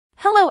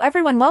Hello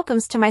everyone,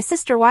 welcomes to my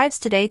Sister Wives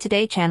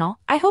Today channel.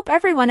 I hope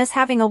everyone is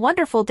having a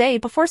wonderful day.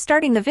 Before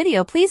starting the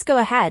video, please go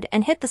ahead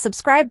and hit the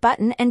subscribe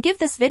button and give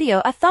this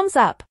video a thumbs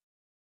up.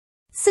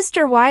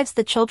 Sister Wives,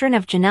 the children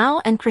of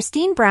Janelle and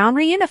Christine Brown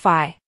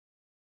reunify.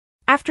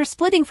 After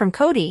splitting from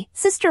Cody,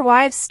 Sister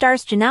Wives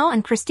stars Janelle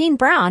and Christine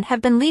Brown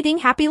have been leading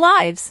happy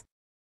lives.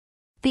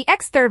 The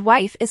ex-third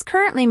wife is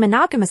currently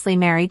monogamously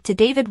married to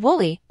David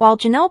Woolley, while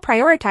Janelle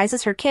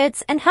prioritizes her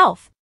kids and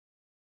health.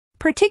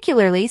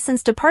 Particularly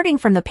since departing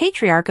from the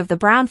patriarch of the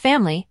Brown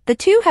family, the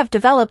two have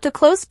developed a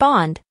close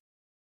bond.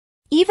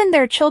 Even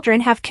their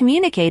children have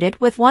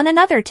communicated with one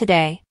another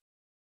today.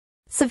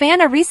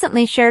 Savannah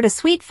recently shared a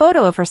sweet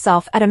photo of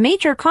herself at a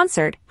major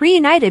concert,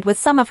 reunited with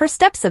some of her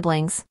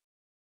step-siblings.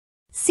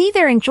 See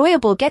their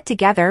enjoyable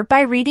get-together by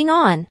reading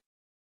on.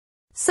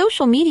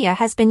 Social media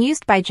has been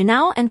used by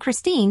Janelle and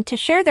Christine to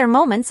share their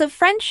moments of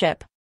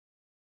friendship.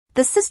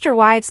 The Sister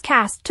Wives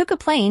cast took a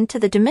plane to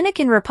the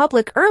Dominican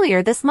Republic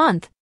earlier this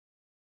month.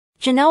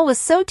 Janelle was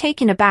so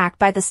taken aback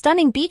by the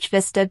stunning beach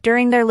vista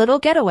during their little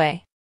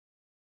getaway.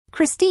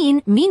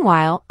 Christine,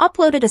 meanwhile,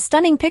 uploaded a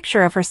stunning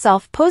picture of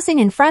herself posing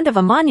in front of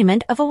a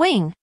monument of a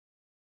wing.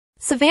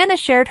 Savannah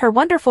shared her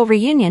wonderful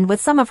reunion with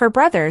some of her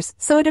brothers,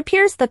 so it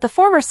appears that the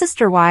former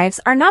sister wives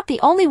are not the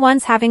only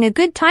ones having a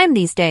good time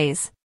these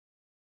days.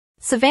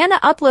 Savannah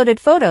uploaded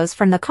photos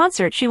from the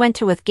concert she went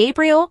to with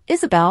Gabriel,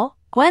 Isabel,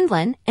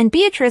 Gwendolyn, and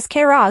Beatrice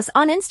Queiroz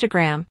on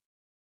Instagram.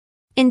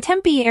 In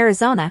Tempe,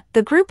 Arizona,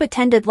 the group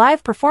attended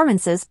live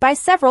performances by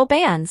several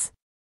bands.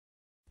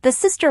 The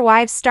Sister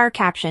Wives star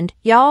captioned,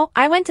 "Y'all,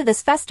 I went to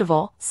this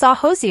festival, saw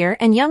Hozier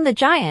and Young the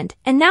Giant,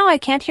 and now I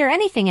can't hear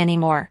anything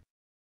anymore."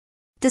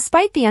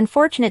 Despite the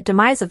unfortunate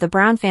demise of the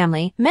Brown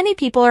family, many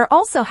people are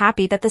also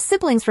happy that the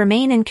siblings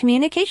remain in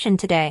communication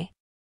today.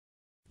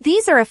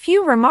 These are a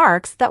few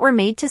remarks that were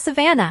made to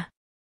Savannah.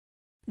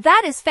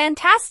 "That is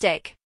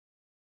fantastic!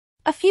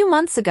 A few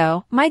months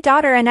ago, my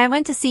daughter and I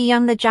went to see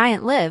Young the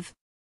Giant live.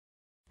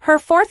 Her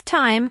fourth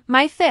time,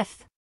 my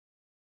fifth.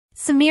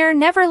 Samir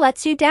never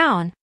lets you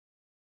down.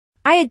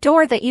 I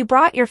adore that you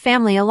brought your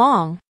family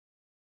along.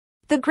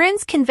 The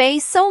grins convey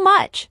so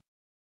much.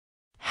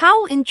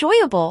 How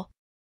enjoyable.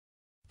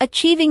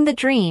 Achieving the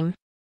dream."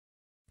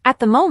 At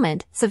the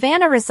moment,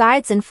 Savannah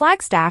resides in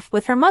Flagstaff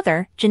with her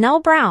mother,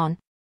 Janelle Brown.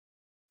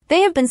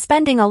 They have been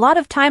spending a lot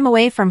of time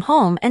away from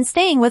home and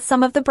staying with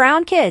some of the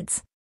Brown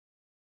kids.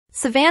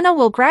 Savannah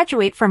will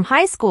graduate from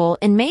high school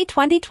in May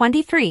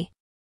 2023.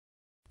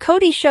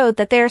 Cody showed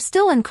that they are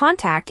still in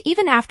contact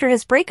even after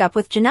his breakup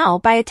with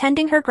Janelle by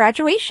attending her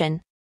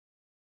graduation.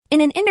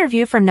 In an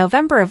interview from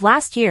November of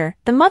last year,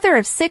 the mother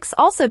of 6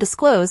 also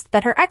disclosed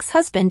that her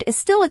ex-husband is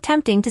still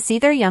attempting to see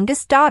their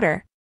youngest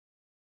daughter.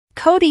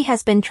 Cody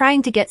has been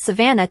trying to get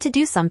Savannah to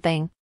do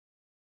something.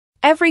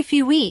 Every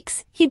few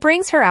weeks, he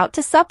brings her out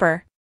to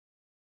supper.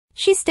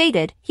 She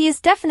stated he is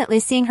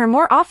definitely seeing her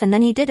more often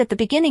than he did at the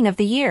beginning of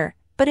the year,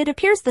 but it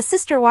appears the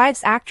Sister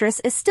Wives actress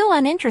is still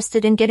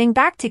uninterested in getting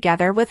back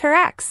together with her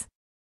ex.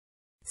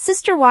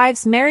 Sister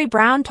Wives Meri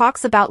Brown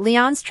talks about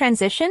Leon's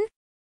transition?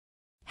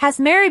 Has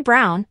Meri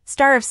Brown,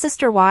 star of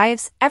Sister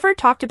Wives, ever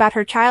talked about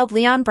her child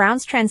Leon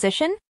Brown's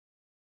transition?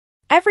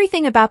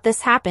 Everything about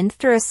this happened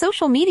through a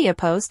social media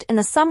post in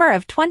the summer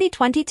of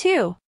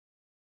 2022.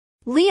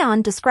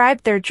 Leon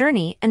described their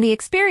journey and the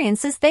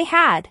experiences they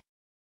had.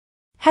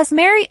 Has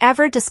Meri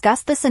ever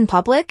discussed this in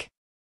public?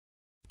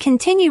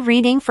 Continue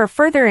reading for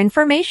further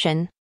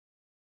information.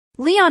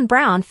 Leon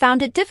Brown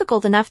found it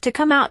difficult enough to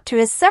come out to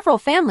his several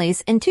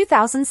families in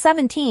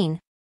 2017.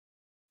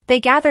 They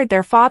gathered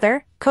their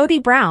father, Cody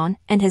Brown,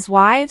 and his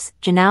wives,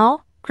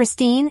 Janelle,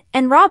 Christine,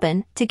 and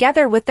Robin,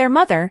 together with their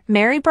mother,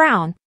 Meri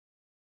Brown.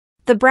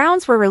 The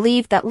Browns were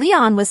relieved that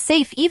Leon was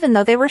safe even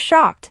though they were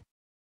shocked.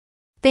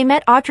 They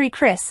met Audrey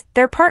Chris,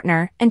 their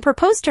partner, and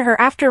proposed to her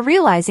after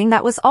realizing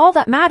that was all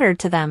that mattered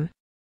to them.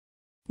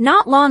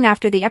 Not long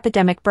after the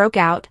epidemic broke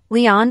out,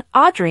 Leon,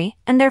 Audrey,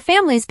 and their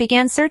families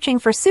began searching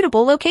for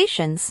suitable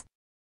locations.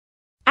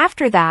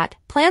 After that,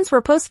 plans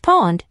were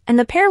postponed, and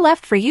the pair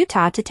left for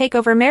Utah to take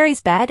over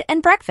Meri's bed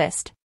and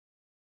breakfast.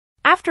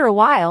 After a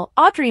while,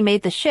 Audrey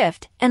made the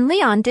shift, and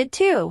Leon did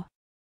too.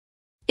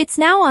 It's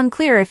now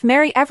unclear if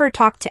Meri ever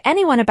talked to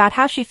anyone about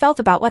how she felt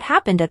about what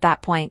happened at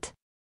that point.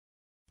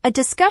 A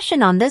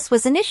discussion on this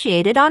was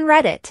initiated on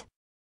Reddit.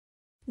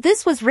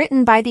 This was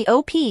written by the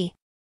OP.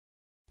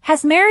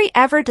 Has Meri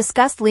ever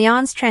discussed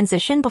Leon's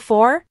transition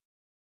before?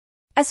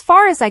 As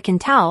far as I can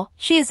tell,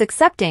 she is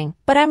accepting,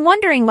 but I'm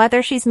wondering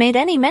whether she's made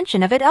any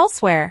mention of it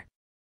elsewhere.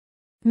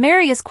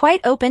 Meri is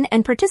quite open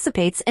and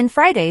participates in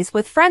Fridays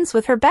with friends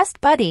with her best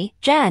buddy,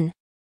 Jen.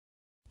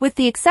 With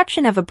the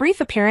exception of a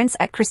brief appearance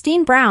at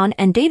Christine Brown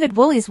and David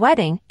Woolley's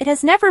wedding, it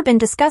has never been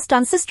discussed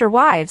on Sister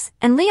Wives,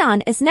 and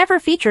Leon is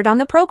never featured on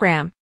the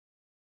program.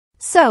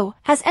 So,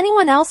 has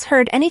anyone else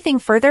heard anything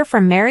further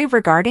from Meri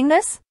regarding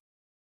this?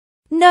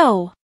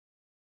 No.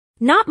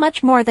 Not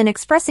much more than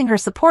expressing her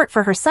support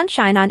for her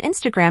sunshine on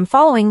Instagram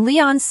following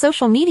Leon's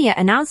social media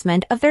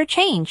announcement of their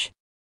change.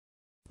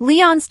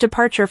 Leon's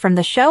departure from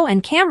the show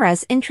and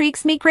cameras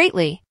intrigues me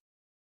greatly.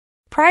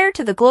 Prior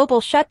to the global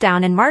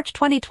shutdown in March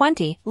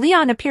 2020,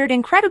 Leon appeared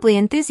incredibly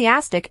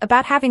enthusiastic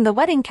about having the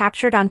wedding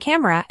captured on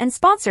camera and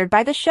sponsored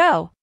by the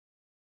show.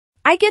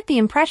 I get the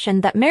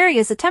impression that Mary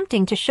is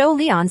attempting to show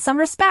Leon some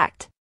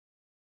respect.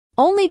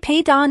 Only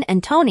Pay Dawn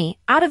and Tony,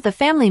 out of the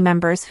family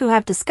members who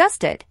have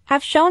discussed it,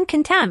 have shown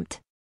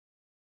contempt.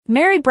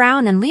 Mary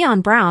Brown and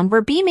Leon Brown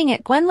were beaming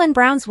at Gwendolyn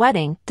Brown's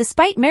wedding,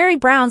 despite Mary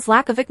Brown's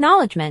lack of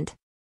acknowledgement.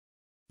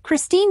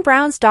 Christine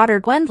Brown's daughter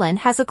Gwendolyn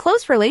has a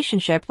close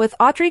relationship with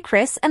Audrey,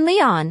 Chris, and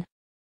Leon.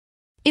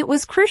 It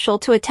was crucial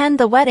to attend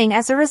the wedding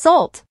as a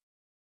result.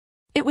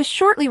 It was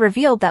shortly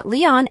revealed that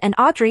Leon and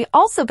Audrey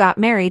also got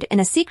married in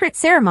a secret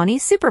ceremony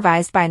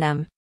supervised by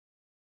them.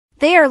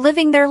 They are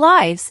living their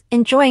lives,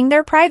 enjoying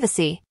their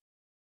privacy.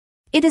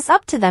 It is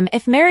up to them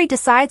if Mary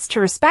decides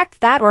to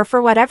respect that or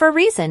for whatever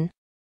reason.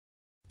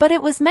 But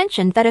it was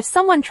mentioned that if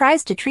someone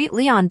tries to treat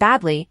Leon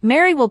badly,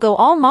 Mary will go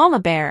all mama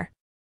bear.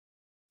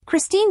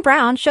 Christine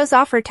Brown shows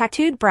off her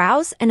tattooed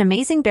brows and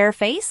amazing bare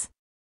face.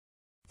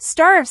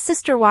 Star of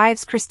Sister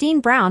Wives Christine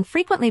Brown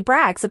frequently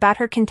brags about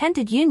her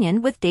contented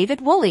union with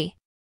David Woolley.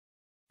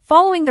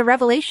 Following the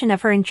revelation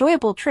of her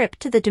enjoyable trip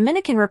to the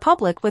Dominican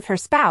Republic with her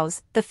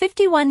spouse, the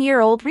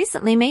 51-year-old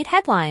recently made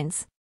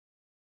headlines.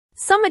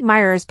 Some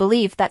admirers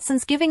believe that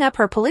since giving up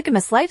her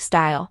polygamous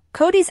lifestyle,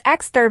 Cody's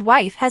ex-third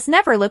wife has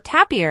never looked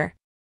happier.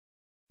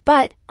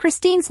 But,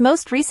 Christine's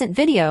most recent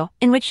video,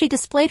 in which she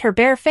displayed her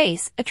bare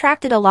face,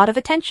 attracted a lot of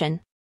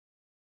attention.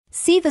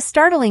 See the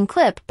startling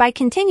clip by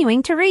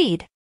continuing to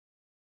read.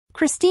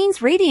 Christine's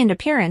radiant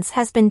appearance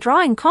has been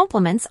drawing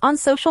compliments on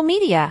social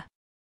media.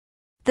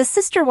 The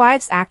Sister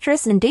Wives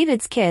actress and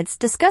David's kids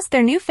discussed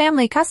their new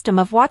family custom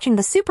of watching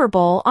the Super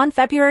Bowl on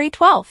February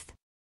 12th.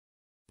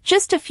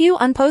 Just a few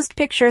unposed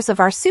pictures of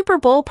our Super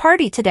Bowl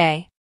party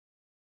today.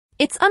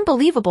 It's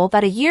unbelievable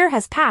that a year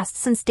has passed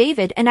since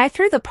David and I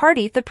threw the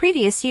party the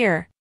previous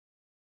year.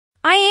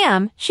 I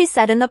am, she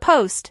said in the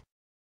post.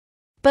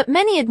 But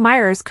many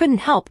admirers couldn't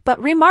help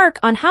but remark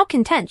on how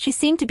content she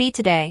seemed to be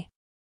today.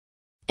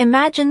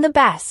 Imagine the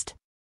best.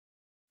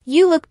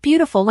 You look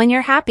beautiful when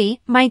you're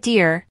happy, my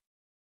dear.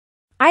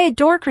 I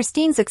adore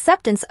Christine's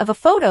acceptance of a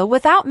photo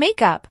without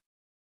makeup.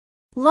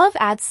 Love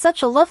adds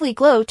such a lovely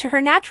glow to her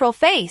natural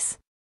face.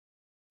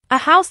 A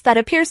house that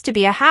appears to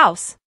be a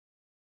house.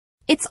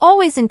 It's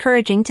always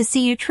encouraging to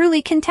see you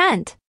truly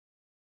content.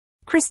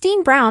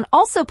 Christine Brown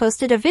also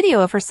posted a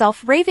video of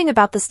herself raving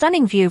about the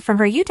stunning view from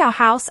her Utah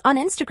house on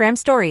Instagram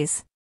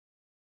stories.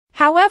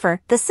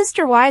 However, the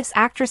Sister Wives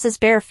actress's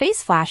bare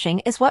face flashing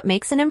is what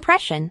makes an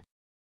impression.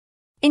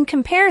 In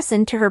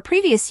comparison to her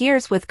previous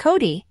years with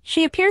Cody,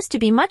 she appears to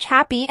be much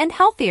happy and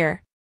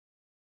healthier.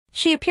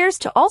 She appears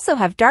to also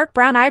have dark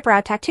brown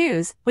eyebrow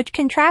tattoos, which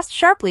contrast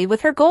sharply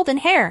with her golden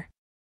hair.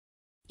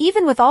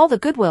 Even with all the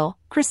goodwill,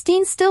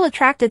 Christine still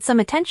attracted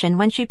some attention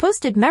when she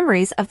posted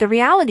memories of the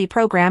reality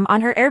program on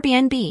her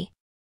Airbnb.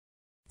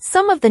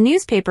 Some of the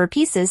newspaper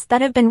pieces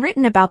that have been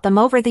written about them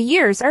over the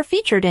years are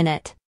featured in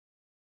it.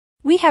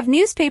 We have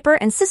newspaper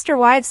and Sister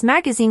Wives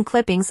magazine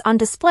clippings on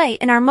display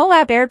in our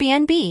Moab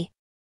Airbnb.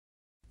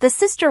 The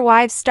Sister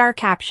Wives star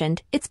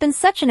captioned, "It's been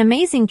such an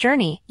amazing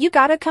journey, you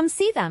gotta come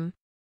see them."